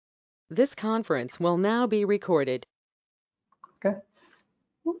This conference will now be recorded. Okay.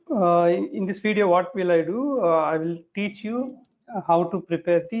 In this video, what will I do? I will teach you how to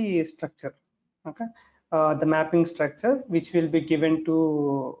prepare the structure. Okay. The mapping structure, which will be given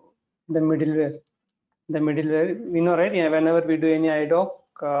to the middleware. The middleware, we know, right? Yeah, whenever we do any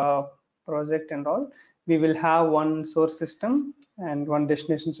IDOC project and all, we will have one source system and one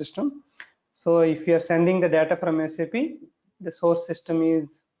destination system. So if you are sending the data from SAP, the source system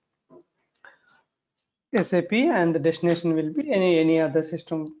is SAP and the destination will be any other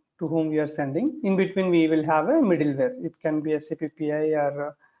system to whom we are sending. In between, we will have a middleware. It can be SAP PI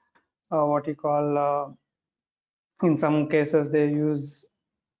or what you call, in some cases, they use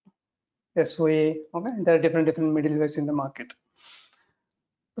SOA. Okay, there are different middlewares in the market.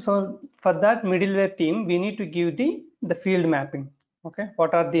 So for that middleware team, we need to give the field mapping. Okay,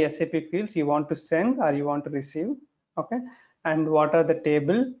 what are the SAP fields you want to send or you want to receive? Okay, and what are the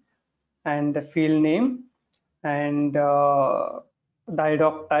table and the field name and the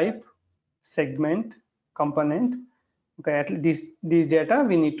IDOC type, segment, component. Okay, at least these data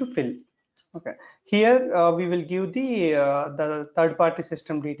we need to fill. Okay, here we will give the third-party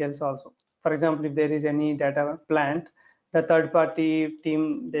system details also. For example, if there is any data plant, the third-party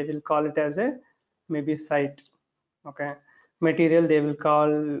team, they will call it as a maybe site. Okay, material they will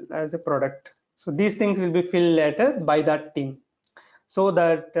call as a product. So these things will be filled later by that team, so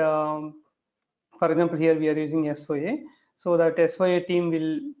that for example, here we are using SOA. So that SOA team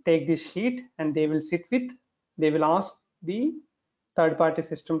will take this sheet and they will they will ask the third party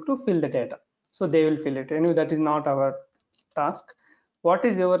system to fill the data. So they will fill it. Anyway, that is not our task. What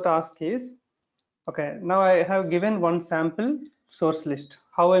is your task is, okay, now I have given one sample source list,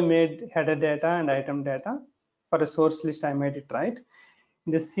 how I made header data and item data. For a source list, I made it right.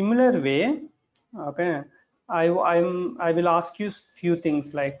 In the similar way, okay, I will ask you few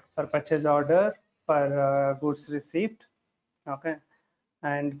things like for purchase order, for goods receipt, okay,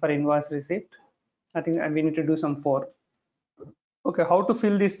 and for invoice receipt. I think we need to do some 4. Okay, how to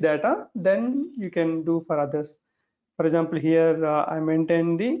fill this data, then you can do for others. For example, here I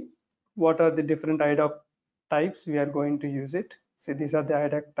maintain what are the different IDOC types we are going to use it. So these are the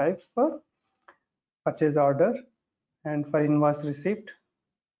IDOC types for purchase order and for invoice receipt,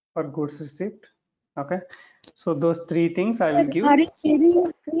 for goods receipt. Okay, so those 3 things I will give. Are you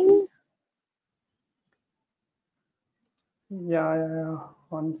sharing screen? Yeah,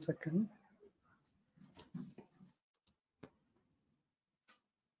 1 second.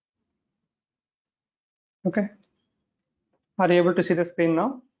 Okay, are you able to see the screen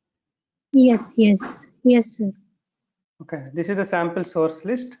now? Yes, sir. Okay, this is the sample source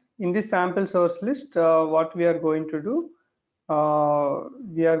list. In this sample source list, what we are going to do,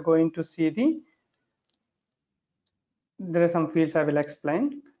 we are going to see there are some fields I will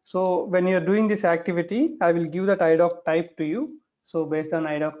explain. So when you're doing this activity, I will give that IDOC type to you. So based on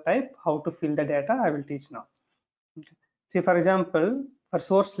IDOC type, how to fill the data, I will teach now. Okay. See, for example, for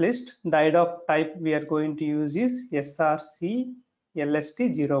source list, the IDOC type we are going to use is SRC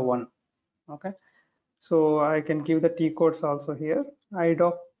LST01. Okay, so I can give the T codes also here.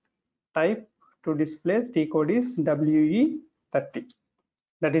 IDOC type to display T code is WE30.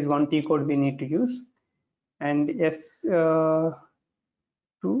 That is one T code we need to use. And S to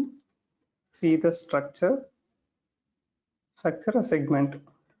see the structure a segment,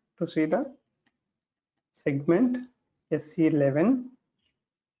 to see the segment SC11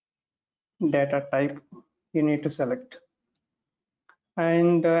 data type you need to select.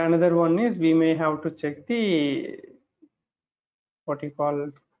 And another one is we may have to check the what you call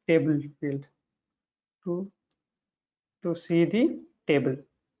table field to see the table,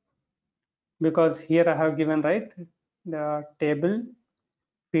 because here I have given right the table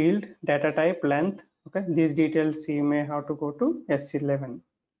field data type length. Okay, these details you may have to go to SC11.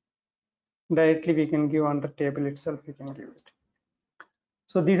 Directly we can give on the table itself, we can give it.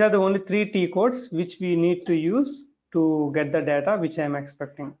 So these are the only 3 T codes which we need to use to get the data which I am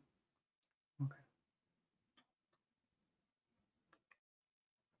expecting.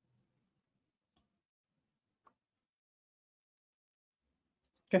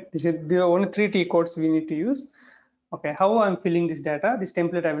 Okay, this is the only 3 T codes we need to use. Okay, how I'm filling this data, this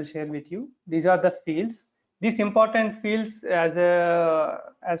template I will share with you. These are the fields. These important fields, as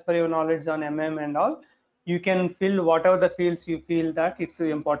per your knowledge on MM and all, you can fill whatever the fields you feel that it's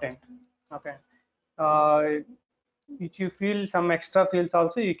important. Okay, which you feel some extra fields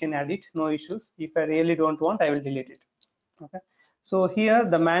also you can add it, no issues. If I really don't want, I will delete it. Okay, so here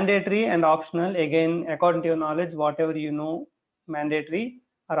the mandatory and optional, again according to your knowledge, whatever you know mandatory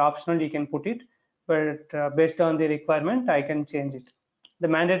or optional you can put it, but based on the requirement I can change it. The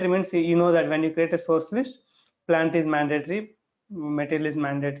mandatory means you know that when you create a source list, plant is mandatory, material is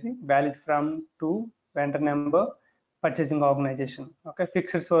mandatory, valid from, to, vendor number, purchasing organization. Okay,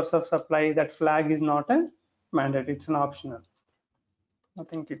 fixed source of supply, that flag is not a mandatory, it's an optional. I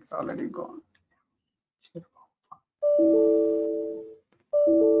think it's already gone.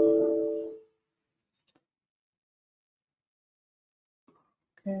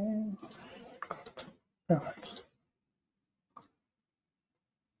 Okay.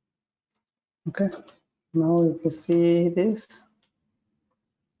 Okay. Now if you see this,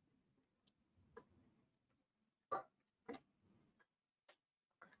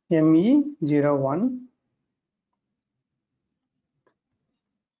 ME01.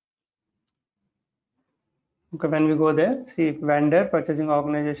 Okay, when we go there, see vendor, purchasing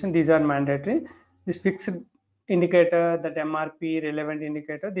organization, these are mandatory. This fixed indicator, that MRP, relevant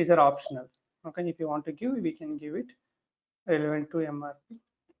indicator, these are optional. Okay, if you want to give, we can give it relevant to MRP.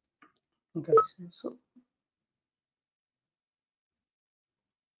 Okay, so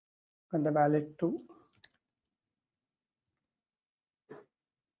and the valid to.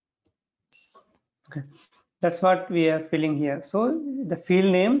 Okay, that's what we are filling here. So the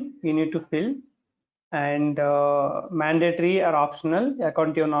field name you need to fill, and mandatory or optional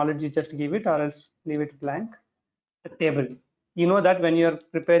according to your knowledge, you just give it or else leave it blank. The table, you know that when you are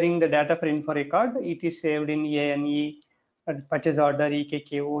preparing the data for info record, it is saved in ANE, purchase order,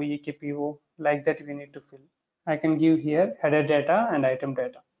 EKKO, EKPO, like that we need to fill. I can give here header data and item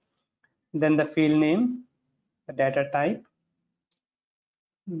data, then the field name, the data type,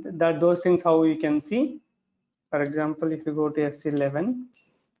 that those things how you can see. For example, if you go to S11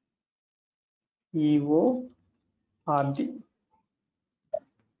 EO RD,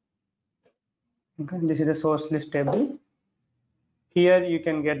 okay, this is the source list table. Here you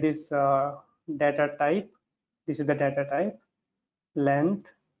can get this data type. This is the data type.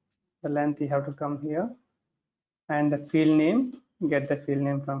 Length, the length you have to come here, and the field name, get the field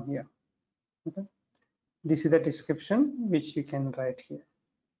name from here. Okay, this is the description which you can write here.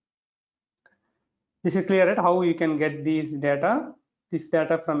 This is clear, right? How you can get this data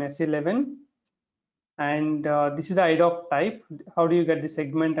from S11, and this is the IDOC type. How do you get the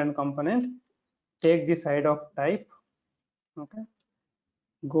segment and component? Take this IDOC type. Okay,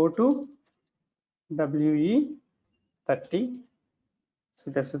 go to WE30. So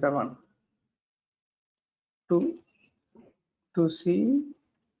this is the one. To see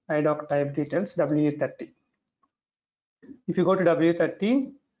IDOC type details, WE30. If you go to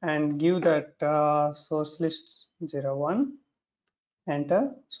W30 and give that source list 01,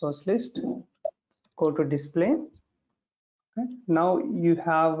 enter source list, go to display. Okay. Now you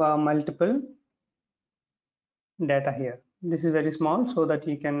have multiple data here. This is very small so that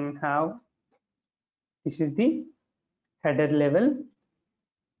you can have, this is the header level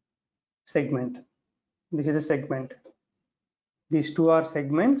segment. This is the segment. These two are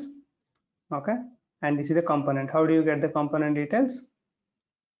segments. Okay. And this is the component. How do you get the component details?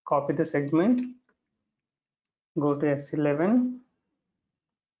 Copy the segment, go to S11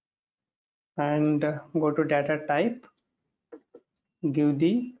 and go to data type, give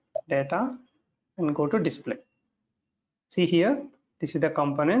the data and go to display. See here, this is the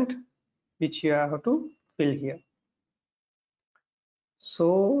component which you have to fill here.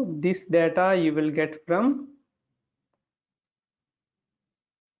 So this data you will get from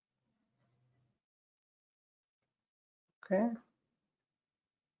okay.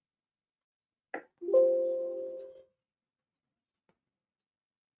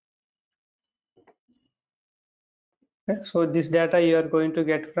 Okay, so this data you are going to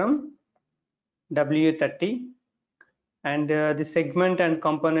get from W30, and the segment and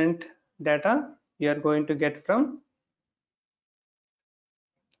component data you are going to get from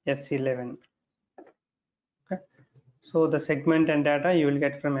S11. Okay, so the segment and data you will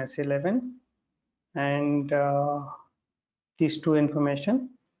get from S11, and these two information,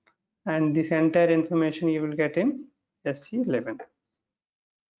 and this entire information you will get in SC11.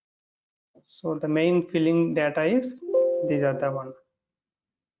 So the main filling data is these are the one.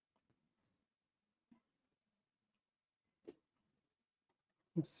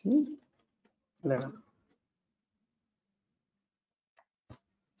 SC11.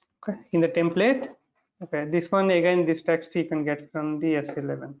 Okay, in the template. Okay, this one again, this text you can get from the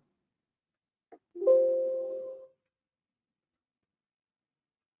S11.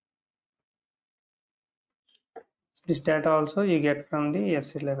 This data also you get from the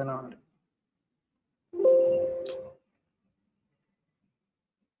S11 only.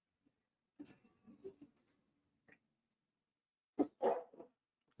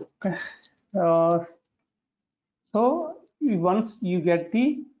 Okay. So once you get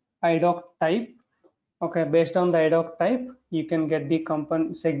the IDOC type, okay, based on the IDOC type, you can get the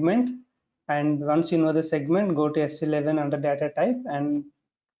component segment. And once you know the segment, go to S11 under data type and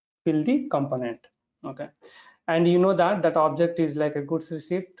fill the component. Okay, and you know that that object is like a goods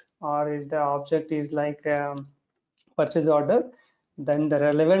receipt, or if the object is like purchase order, then the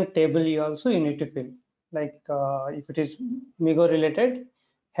relevant table you need to fill. Like if it is MIGO related,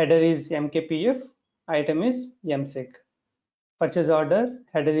 header is MKPF, item is MSEG. Purchase order,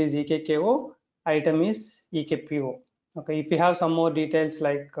 header is EKKO, item is EKPO. Okay, if you have some more details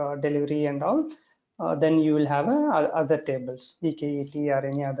like delivery and all, then you will have other tables, EKET or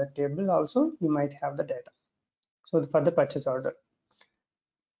any other table also, you might have the data. So for the purchase order,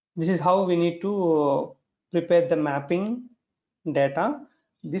 this is how we need to prepare the mapping data.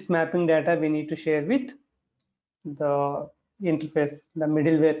 This mapping data we need to share with the interface, the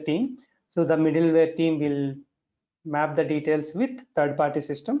middleware team. So the middleware team will map the details with third-party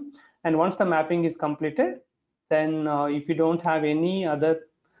system. And once the mapping is completed, then if you don't have any other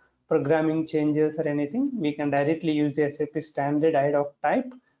programming changes or anything, we can directly use the SAP standard IDOC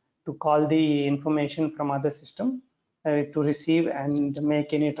type to call the information from other system to receive and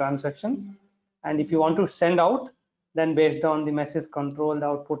make any transaction. And if you want to send out, then based on the message control, the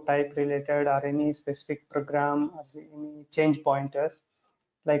output type related or any specific program or any change pointers,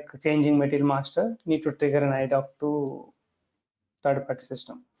 like changing material master, need to trigger an IDOC to third-party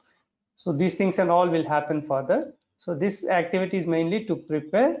system. So these things and all will happen further. So this activity is mainly to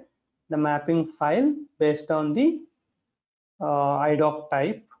prepare the mapping file based on the IDOC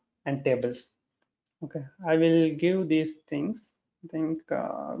type and tables. Okay, I will give these things. I think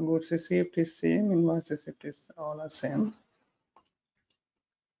goods receipt is same, invoice receipt is all are same.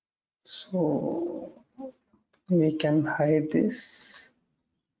 So we can hide this.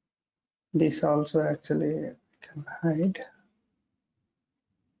 This also actually can hide.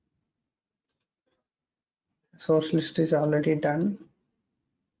 Source list is already done.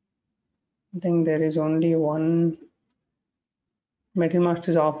 I think there is only one material master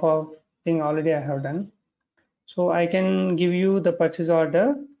is off of thing already I have done. So I can give you the purchase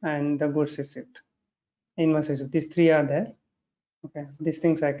order and the goods receipt, invoice receipt. These three are there. Okay, these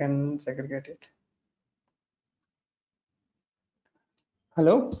things I can segregate it.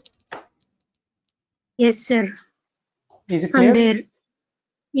 Hello? Yes, sir. Is it I'm clear? there.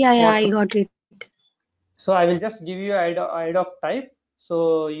 Yeah, What? I got it. So I will just give you IDOC type.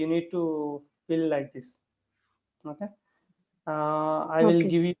 So you need to fill like this. Okay. I will Okay,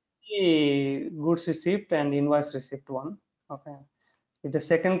 give sir. you the goods receipt and invoice receipt one. Okay. With the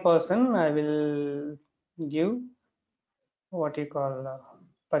second person, I will give what you call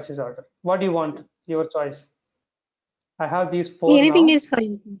purchase order. What do you want? Your choice. I have these four Anything now. is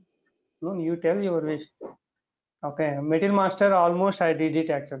fine. No, you tell your wish. Okay, material master almost I did it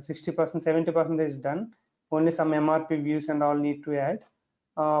actually. 60%, 70% is done. Only some MRP views and all need to add.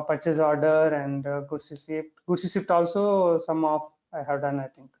 Purchase order and goods receipt. Goods receipt also some of I have done, I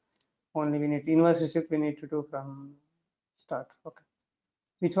think. Only we need invoice receipt we need to do from start. Okay.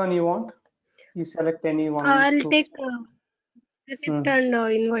 Which one you want? You select any one, I'll two. take receipt and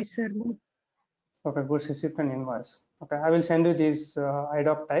invoice, sir. Okay, goods receipt and invoice. Okay, I will send you these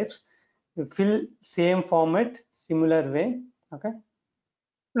IDOC types. You fill same format, similar way. Okay.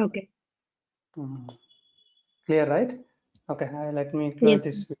 Okay. Clear, right? Okay, let me close Yes.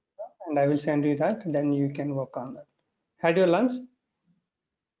 this video and I will send you that. Then you can work on that. Had your lunch?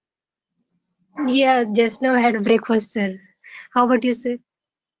 Yeah, just now I had a breakfast, sir. How about you, sir?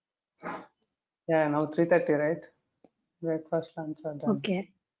 Yeah, now 3:30, right? Breakfast, lunch are done. Okay.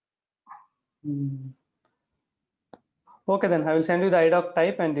 Okay, then I will send you the IDOC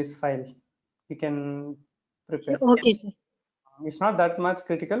type and this file. You can prepare. Okay, sir. It's not that much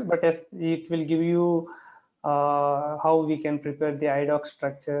critical, but yes, it will give you how we can prepare the IDOC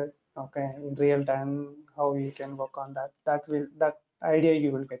structure. Okay, in real time, how we can work on that. That idea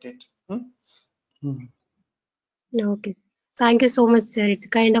you will get it. Okay, sir. Thank you so much, sir. It's a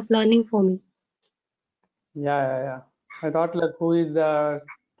kind of learning for me. Yeah. I thought like who is the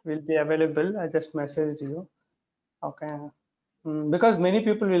will be available. I just messaged you. Okay. Because many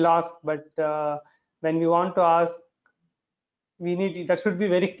people will ask, but when we want to ask, we need that should be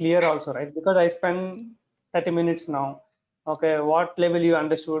very clear also, right? Because I spend 30 minutes now. Okay, what level you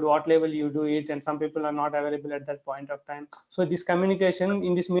understood, what level you do it, and some people are not available at that point of time. So this communication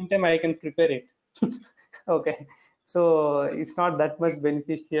in this meantime, I can prepare it. Okay, so it's not that much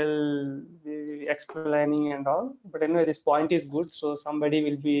beneficial explaining and all. But anyway, this point is good, so somebody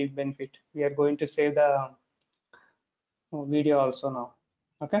will be benefit. We are going to save the video also now.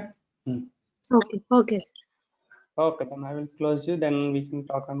 Okay. Okay. Okay, sir. Okay, then I will close you. Then we can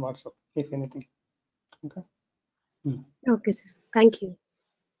talk on WhatsApp if anything. Okay. Okay, sir. Thank you.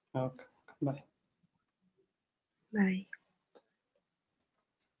 Okay. Bye. Bye.